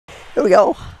Here we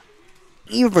go.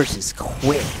 E versus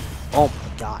Quidd. Oh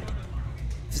my god.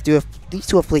 These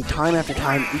two have played time after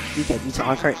time each week at each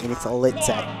Encore, and it's a lit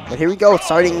set. But here we go,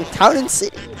 starting Town &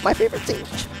 City, my favorite stage.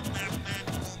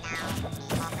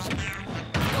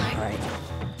 Alright.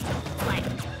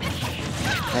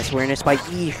 Nice awareness by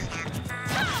E.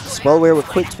 It's well aware what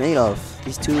Quidd's made of.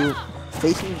 These two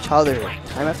facing each other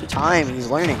time after time, and he's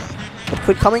learning. But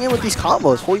Quidd coming in with these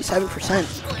combos,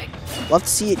 47%. Love to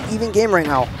see it even game right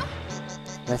now.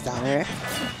 Nice down there.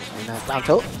 And nice down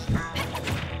tilt.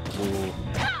 Ooh.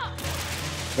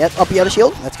 Yep, up out of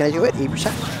shield. That's gonna do it. 8%.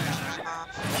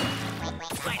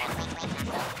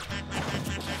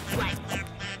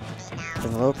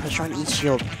 Putting a little pressure on each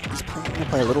shield. He's gonna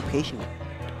play a little patient.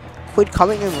 Quidd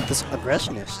coming in with this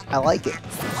aggressiveness. I like it.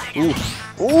 Ooh.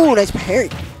 Ooh, nice parry.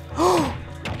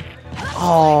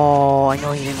 Oh, I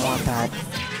know he didn't want that.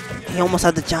 He almost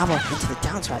had the jab up into the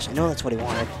down smash. I know that's what he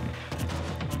wanted.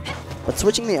 But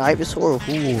switching the Ivysaur,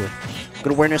 ooh.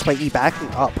 Good awareness by E backing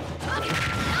up.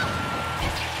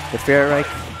 The fair right,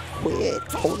 Quidd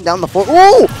holding down the floor.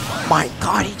 Oh my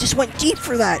god, he just went deep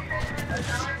for that.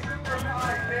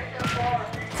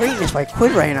 Greatness by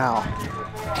Quidd right now.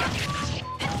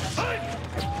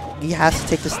 He has to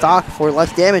take the stock for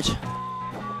less damage.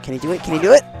 Can he do it? Can he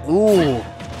do it? Ooh,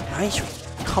 nice.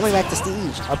 Coming back to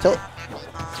stage. Up tilt.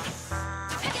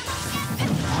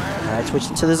 Alright,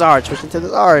 switching to the Zard. Switching to the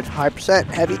Zard. High percent,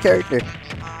 heavy character.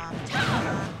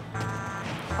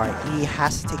 Alright, he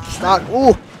has to take the stock.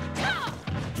 Ooh.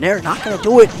 Nair not gonna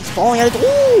do it. He's falling out of it.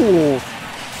 Ooh!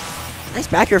 Nice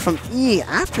back air from E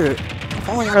after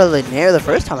falling out of the Nair the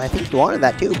first time. I think he wanted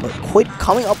that too. But Quidd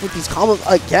coming up with these combos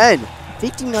again.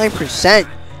 59%.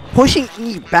 Pushing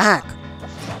E back.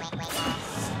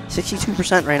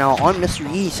 62% right now on Mr.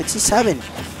 E. 67.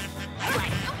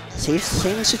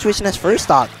 Same situation as first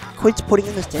stock. Quidd's putting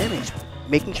in this damage.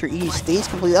 Making sure E stays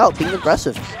completely out. Being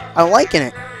aggressive. I'm liking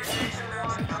it.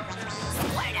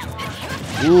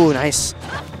 Ooh, nice.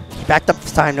 He backed up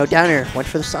this time, no downer. Went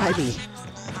for the side B.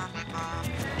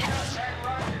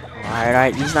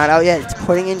 Alright, he's not out yet. It's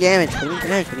putting in damage,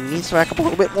 but he needs to rack up a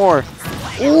little bit more.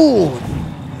 Ooh,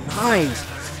 nice.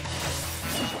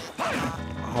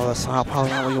 Oh, that's probably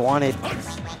not what you wanted.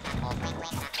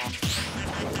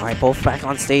 Alright, both back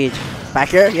on stage. Back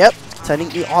here, yep.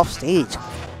 Sending E off stage.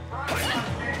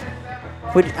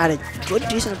 Quidd at a good,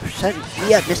 decent percent.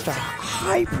 He had missed a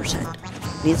high percent.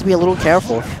 Needs to be a little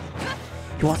careful.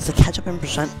 He wants to catch up in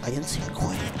percent against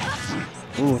Quidd.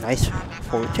 Ooh, nice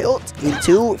forward tilt.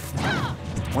 82,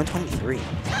 123.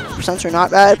 Percents are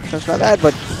not bad. Percents are not bad,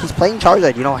 but he's playing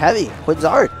Charizard, you know, heavy. Quidd's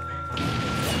hard.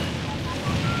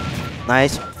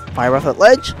 Nice. Fire rough at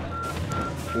ledge.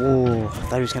 Ooh, I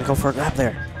thought he was gonna go for a grab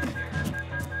there.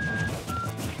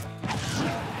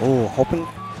 Ooh, hoping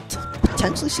to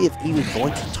potentially see if he was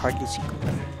going to target his secret.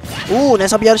 Ooh,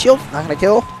 nice up out of shield. Not gonna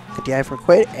kill. Good DI for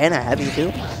Quidd, and a heavy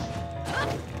too.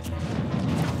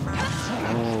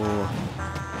 Ooh.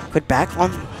 Quidd back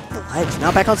on the ledge.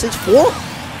 Now back on stage 4.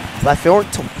 Left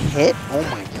forward to hit. Oh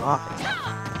my god.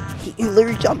 He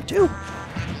literally jumped too.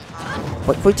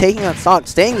 But Quidd taking that stock.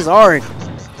 Staying Zard.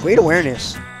 Great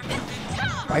awareness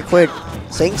by Quidd.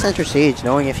 Staying center stage,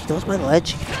 knowing if he goes by the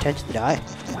ledge, he could potentially die.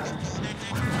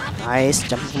 Nice.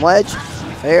 Jumping from ledge.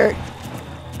 Fair.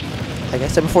 Like I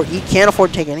said before, he can't afford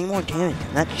to take any more damage.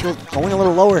 And that shield going a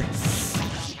little lower.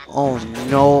 Oh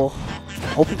no.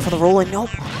 Hoping for the roll in. Nope.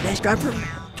 Nice grab from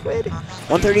Quidd.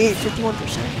 138,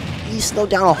 51%. He's slowed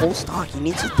down a whole stock. He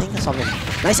needs to think of something.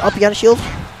 Nice up, he got a shield.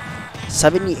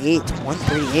 78,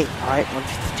 138. Alright,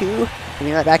 152.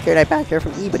 Getting that back here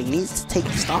from E, but he needs to take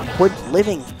the stock. Quidd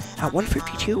living at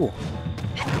 152.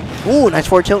 Ooh, nice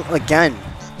forward tilt again.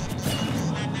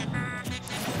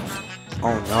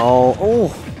 Oh no.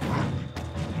 Oh.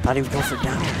 Thought he would go for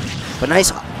down. But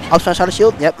nice up smash out of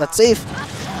shield. Yep, that's safe.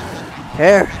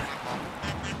 Here.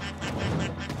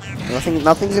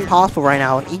 Nothing's impossible right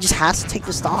now. He just has to take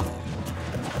the stock.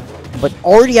 But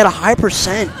already at a high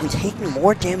percent and taking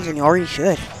more damage than he already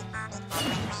should.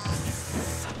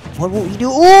 What will he do?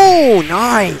 Oh,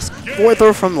 nice. Forward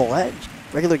throw from the ledge.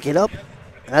 Regular get up.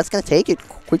 And that's going to take it.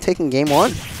 Quick taking game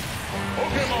 1.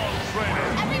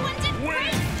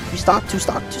 2 stock, 2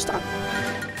 stock, 2 stock.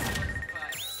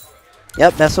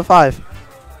 Yep, best of 5.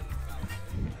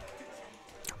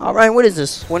 Alright, what is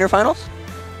this? Winter finals?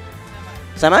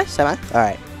 Semi? Semi?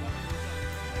 Alright.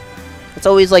 It's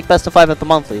always like best of 5 at the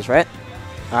monthlies, right?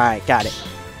 Alright, got it.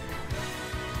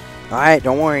 Alright,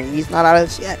 don't worry. He's not out of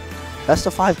this yet. Best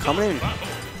of 5 coming in.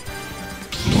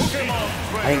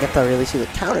 I didn't get to really see the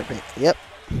counter pick. Yep.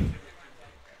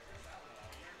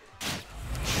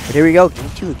 But here we go,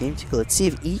 game two. Let's see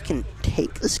if E can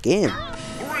take this game.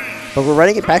 But we're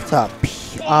running it back to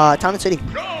Town and City.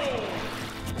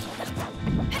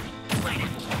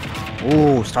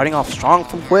 Ooh, starting off strong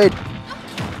from Quidd.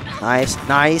 Nice,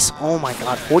 nice. Oh my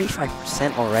god,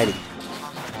 45% already.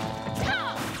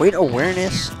 Great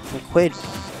awareness from Quidd,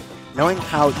 knowing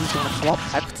how he's going to come up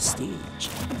back to the stage.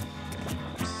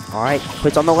 Alright,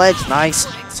 Quidd's on the ledge. Nice.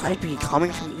 Side B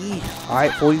coming from E.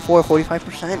 Alright,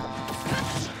 45%.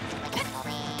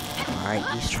 Alright,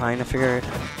 he's trying to figure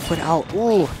Quidd out.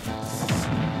 Ooh.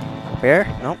 Fair?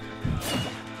 Nope.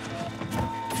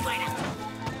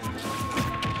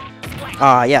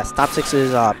 Yes, top 6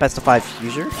 is best of 5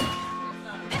 user.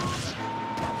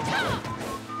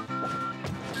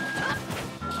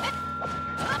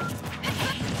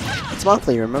 It's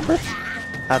monthly, remember?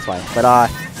 That's why.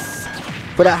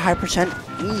 But at high percent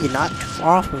E, not too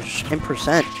far off in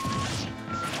percent.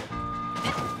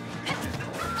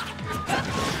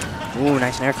 Ooh,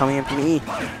 nice nair coming in from E.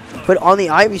 Put on the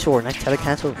Ivy Sword. Nice tether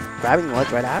cancel, grabbing the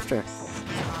ledge right after.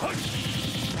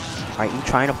 Alright, E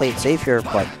trying to play it safe here,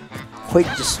 but Quidd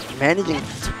just managing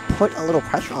to put a little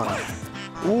pressure on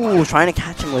him. Ooh, trying to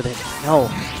catch him with it. No,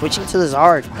 switching to the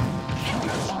Zard.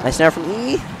 Nice nair from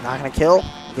E, not gonna kill.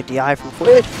 Good DI from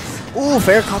Quidd. Ooh,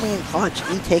 fair coming in clutch.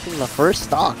 E taking the first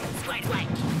stock.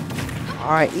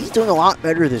 Alright, he's doing a lot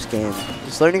better this game.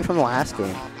 He's learning from the last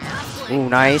game. Ooh,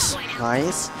 nice.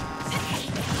 Nice.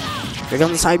 Here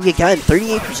comes the side B again.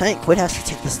 38%. Quidd has to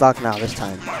take the stock now this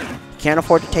time. Can't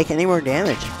afford to take any more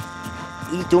damage.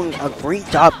 He's doing a great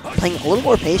job playing a little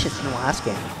more patient in the last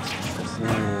game.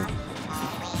 Ooh.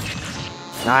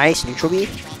 Nice. Neutral B.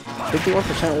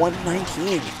 51%.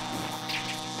 119.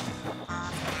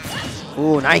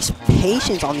 Ooh, nice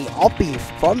patience on the up B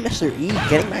from Mr. E,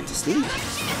 getting back to stage.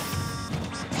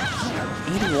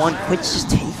 81, Quidd's just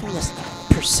taking this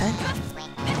percent.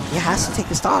 He has to take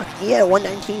the stock. Yeah,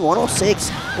 119, 106.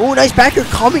 Ooh, nice backer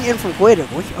coming in from Quidd.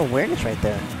 Great awareness right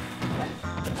there.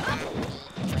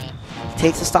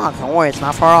 Takes the stock. Don't worry, it's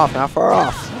not far off, not far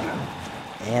off.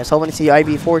 Yeah, I was hoping to see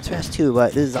IB forward fast too,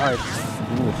 but this is hard.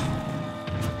 Ooh.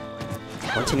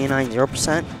 129,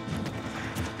 0%.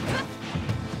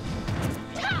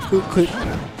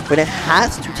 But it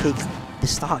has to take the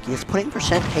stock. He has to put in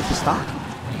percent to take the stock.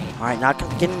 Alright, not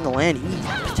getting the land. He's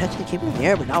potentially keeping in the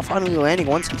air, but now finally landing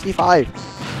 165.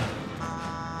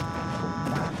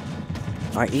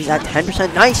 Alright, he's at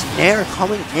 10%. Nice nair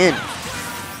coming in.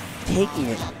 Taking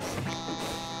it.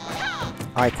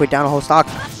 Alright, Quidd down a whole stock.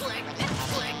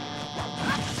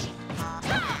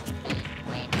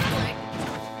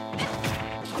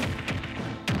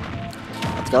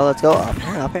 Let's go.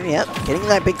 Up here, yep. Getting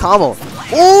that big combo.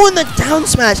 Oh, and the down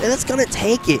smash, and it's gonna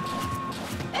take it.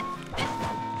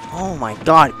 Oh my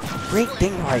god. Great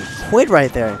thing by Quidd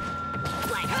right there.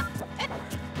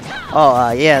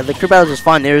 Oh, yeah, the crew battles was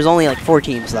fun. There was only like 4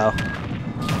 teams, though.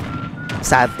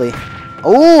 Sadly.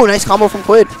 Oh, nice combo from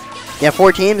Quidd. Yeah,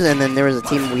 4 teams, and then there was a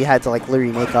team we had to like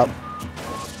literally make up.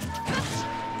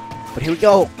 But here we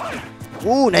go.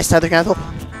 Ooh, nice tether cancel.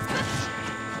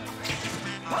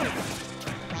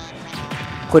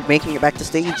 Quidd making it back to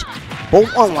stage.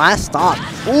 Bolt on last stop.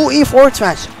 Ooh, E forward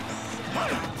smash.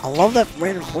 I love that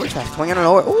random forward smash coming out of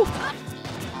nowhere. Ooh.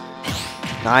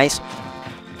 Nice.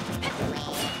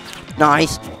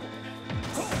 Nice.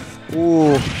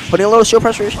 Ooh. Putting a little shield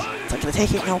pressure. It's not going to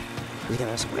take it. No. He's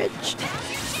going to switch.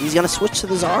 He's going to switch to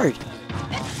the Zard.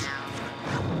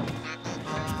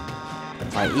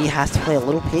 Alright, he has to play a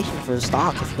little patient for the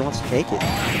stock if he wants to take it.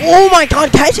 Oh my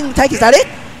god, catching the tech. Is that it?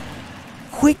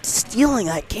 Quidd stealing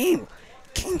that game.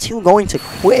 Game 2 going to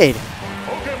Quidd.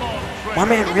 My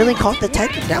man really caught the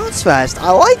tech down fast. I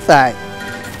like that.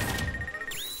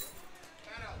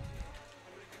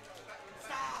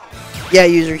 Yeah,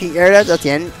 user, he aired out at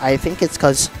the end. I think it's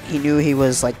because he knew he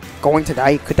was like going to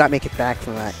die. He could not make it back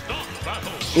from that.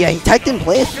 Yeah, he teched in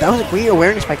place. That was a great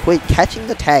awareness by Quidd, catching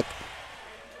the tech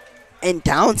and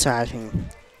down smashing.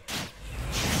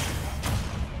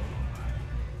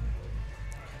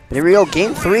 But here we go,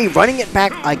 game 3, running it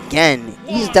back again.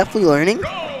 He's definitely learning,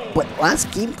 but last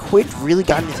game, Quidd really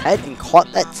got in his head and caught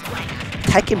that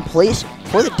tech in place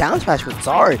for the down smash with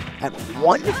Zard at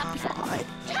 155.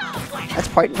 That's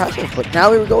quite impressive, but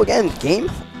now here we go again, game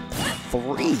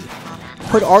 3.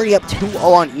 Quidd already up 2-0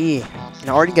 on E, and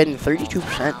already getting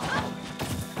 32%.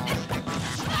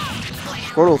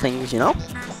 Squirtle things, you know?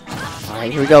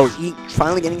 Alright, here we go, E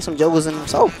finally getting some juggles in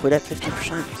himself, Quidd at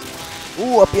 50%.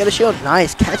 Ooh, up the other shield.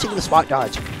 Nice. Catching the spot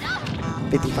dodge.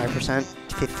 55%.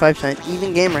 55%.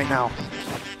 Even game right now.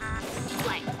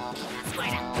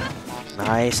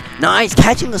 Nice. Nice.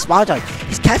 Catching the spot dodge.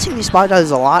 He's catching these spot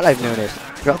dodges a lot, I've noticed.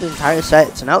 throughout the entire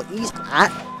set. So now E's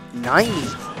at 90.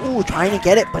 Ooh, trying to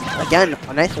get it, but again,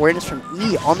 a nice awareness from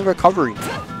E on the recovery.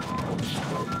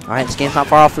 Alright, this game's not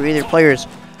far off for either players.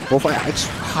 Both are at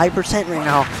high percent right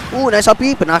now. Ooh, nice up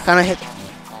B, but not gonna hit.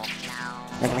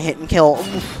 Not gonna hit and kill.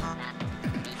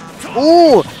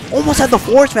 Ooh, almost had the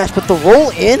forward smash, but the roll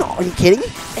in, are you kidding?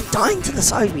 And dying to the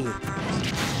side B.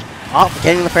 Oh,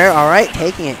 getting the fair, alright,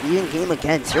 taking it. Even game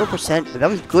again, 0%, but that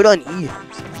was good on E.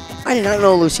 I did not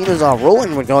know Lucina's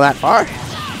rolling would go that far.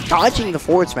 Dodging the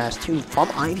forward smash too from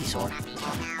Ivysaur.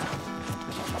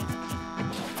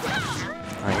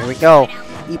 Alright, here we go.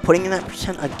 E putting in that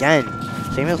percent again.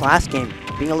 Same as last game.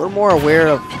 Being a little more aware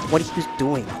of what he was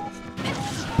doing.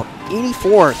 But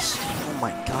 84s. Oh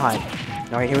my god.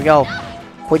 Alright, here we go.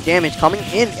 Quick damage coming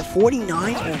in at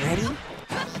 49 already.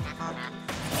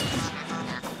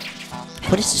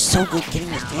 But this is so good getting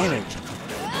this damage.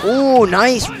 Ooh,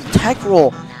 nice tech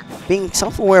roll. Being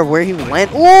self-aware of where he would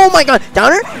land. Oh my god,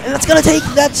 downer, and that's gonna take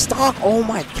that stock. Oh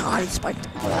my god, he spiked.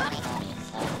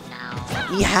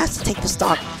 He has to take the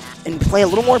stock and play a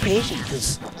little more patient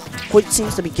because Quidd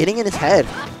seems to be getting in his head.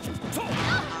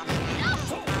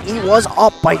 He was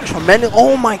up by tremendous.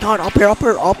 Oh my god, up here,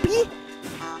 uppy.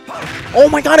 Oh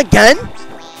my god, again.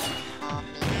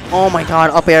 Oh my god,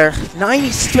 up air.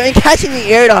 90, catching the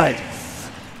air dodge.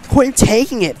 Quidd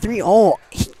taking it 3-0.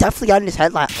 He definitely got in his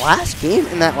head last game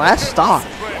in that last stock.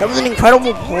 That was an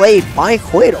incredible play by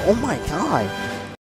Quidd. Oh my god.